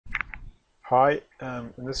Hi,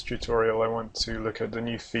 in this tutorial I want to look at the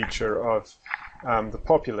new feature of the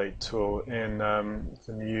Populate tool in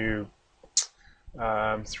the new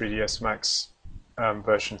 3ds Max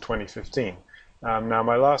version 2015. Now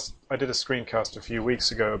I did a screencast a few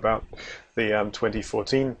weeks ago about the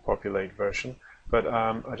 2014 Populate version, but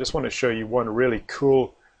I just want to show you one really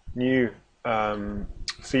cool new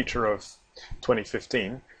feature of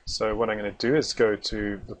 2015. So what I'm going to do is go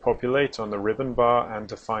to the Populate on the ribbon bar and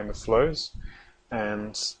define the flows,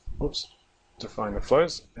 and define the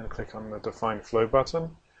flows, and click on the Define Flow button.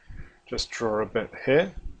 Just draw a bit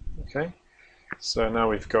here. Okay, so now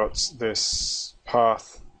we've got this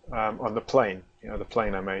path on the plane, the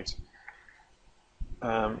plane I made.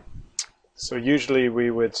 So usually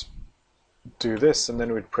we would do this, and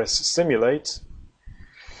then we'd press Simulate,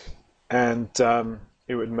 and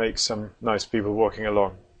it would make some nice people walking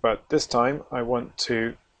along. But this time I want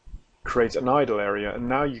to create an idle area, and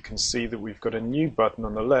now you can see that we've got a new button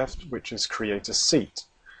on the left, which is Create a Seat.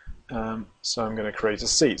 So I'm going to create a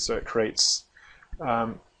seat. So it creates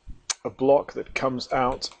a block that comes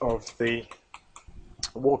out of the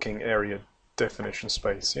walking area definition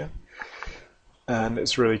space, yeah? And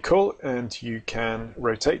it's really cool, and you can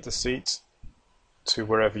rotate the seat to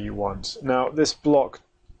wherever you want. Now this block,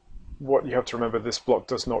 what you have to remember, this block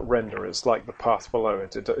does not render. It's like the path below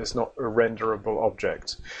it. It's not a renderable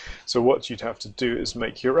object. So what you'd have to do is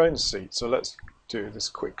make your own seat. So let's do this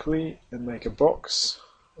quickly and make a box.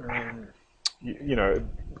 It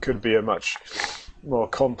could be a much more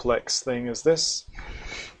complex thing as this,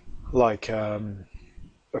 like a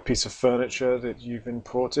piece of furniture that you've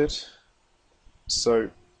imported. So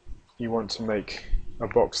you want to make a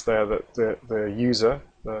box there that the user,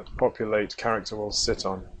 the Populate character, will sit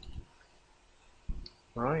on.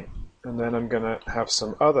 Right, and then I'm going to have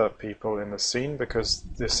some other people in the scene, because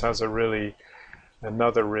this has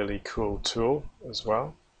another really cool tool as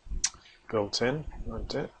well built in,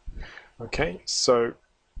 isn't it? Okay, so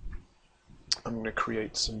I'm going to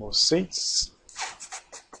create some more seats.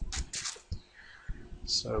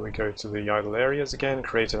 So we go to the idle areas again,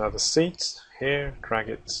 create another seat here, drag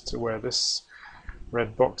it to where this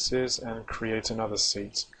red box is, and create another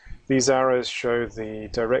seat. These arrows show the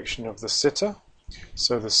direction of the sitter.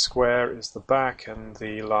 So the square is the back and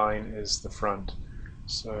the line is the front.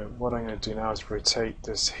 So what I'm going to do now is rotate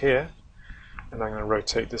this here, and I'm going to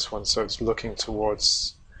rotate this one so it's looking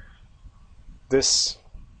towards this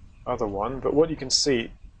other one. But what you can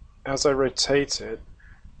see as I rotate it,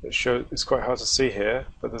 it's quite hard to see here,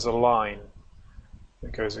 but there's a line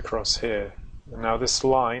that goes across here. And now this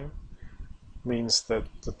line means that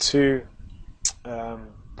the two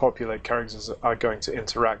Populate characters are going to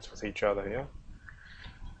interact with each other, yeah?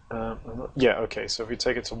 Okay, so if we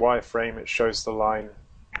take it to wireframe, it shows the line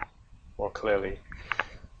more clearly.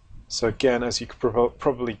 So again, as you could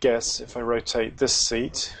probably guess, if I rotate this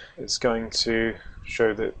seat, it's going to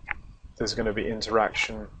show that there's going to be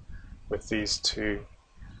interaction with these two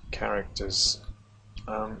characters.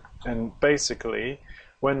 And basically,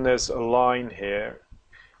 when there's a line here,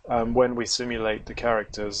 when we simulate the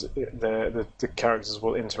characters, the characters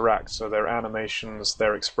will interact, so their animations,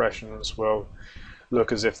 their expressions will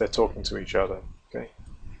look as if they're talking to each other. Okay,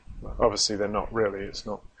 well, obviously they're not really. It's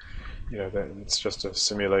not, it's just a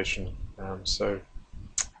simulation. So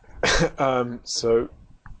I'm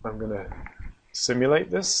going to simulate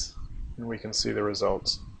this, and we can see the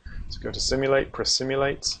results. So go to Simulate, press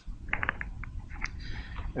Simulate,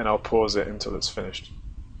 and I'll pause it until it's finished.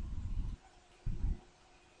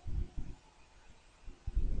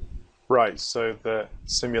 Right, so the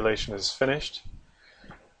simulation is finished,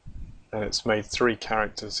 and it's made three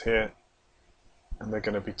characters here, and they're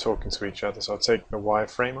going to be talking to each other. So I'll take the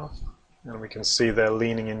wireframe off, and we can see they're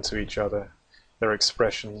leaning into each other. Their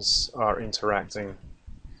expressions are interacting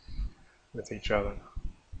with each other.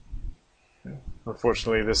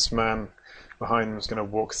 Unfortunately, this man behind them is going to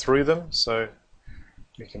walk through them, so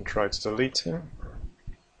we can try to delete him.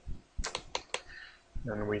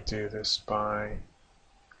 And we do this by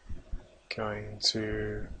going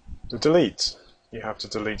to the delete. You have to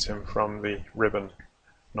delete him from the ribbon,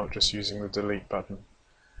 not just using the delete button.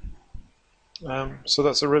 So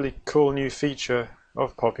that's a really cool new feature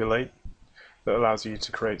of Populate that allows you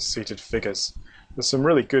to create seated figures. There's some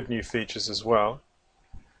really good new features as well.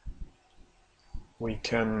 We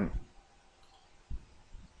can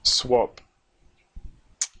swap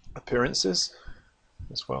appearances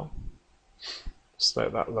as well. Just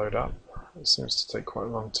let that load up. It seems to take quite a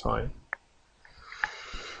long time.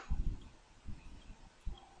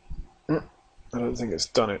 I don't think it's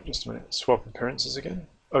done it. Just a minute. Swap appearances again.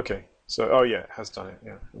 Okay, So, oh yeah, it has done it.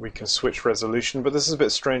 Yeah, we can switch resolution, but this is a bit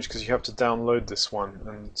strange because you have to download this one,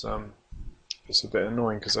 and it's a bit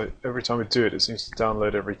annoying because every time we do it, it seems to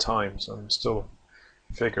download every time. So I'm still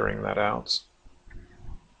figuring that out,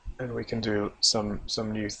 and we can do some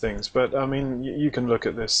new things. But I mean, you can look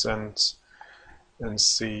at this and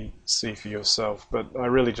see for yourself. But I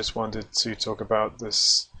really just wanted to talk about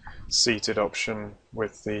this seated option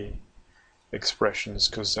with the expressions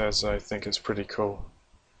because as I think it's pretty cool.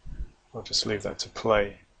 I'll just leave that to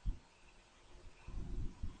play.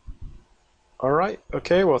 Alright,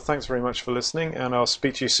 okay, well thanks very much for listening and I'll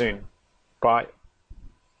speak to you soon. Bye.